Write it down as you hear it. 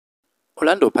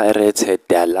Orlando Pirates had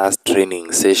their last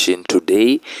training session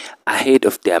today ahead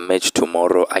of their match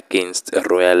tomorrow against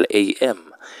Royal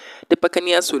AM. The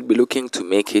Buccaneers will be looking to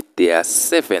make it their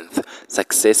 7th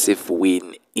successive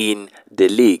win in the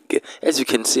league. As you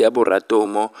can see,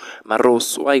 Ratomo, Marou,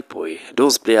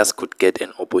 those players could get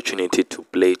an opportunity to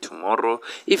play tomorrow.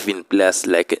 Even players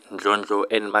like Njonjo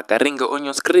and Makgaka on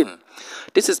your screen.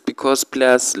 This is because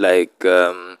players like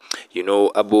Abu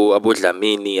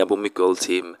Dlamini, Abu Miguel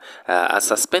team are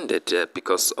suspended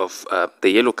because of the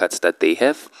yellow cards that they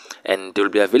have, and they will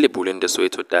be available in the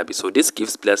Soweto derby. So this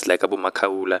gives players like Abu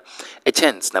Makgaka a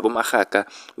chance. Abu Makgaka,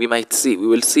 we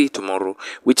will see tomorrow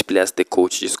which players the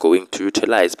coach is going to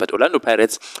utilize. But Orlando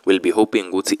Pirates will be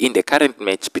hoping in the current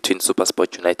match between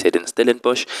SuperSport United and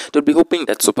Stellenbosch, they'll be hoping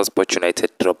that SuperSport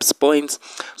United drops points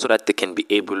so that they can be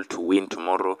able to win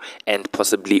tomorrow and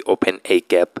possibly open a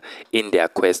gap in their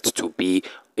quest to be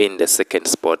in the second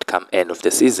spot come end of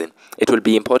the season. It will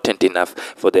be important enough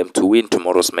for them to win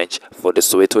tomorrow's match for the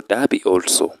Soweto derby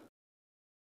also.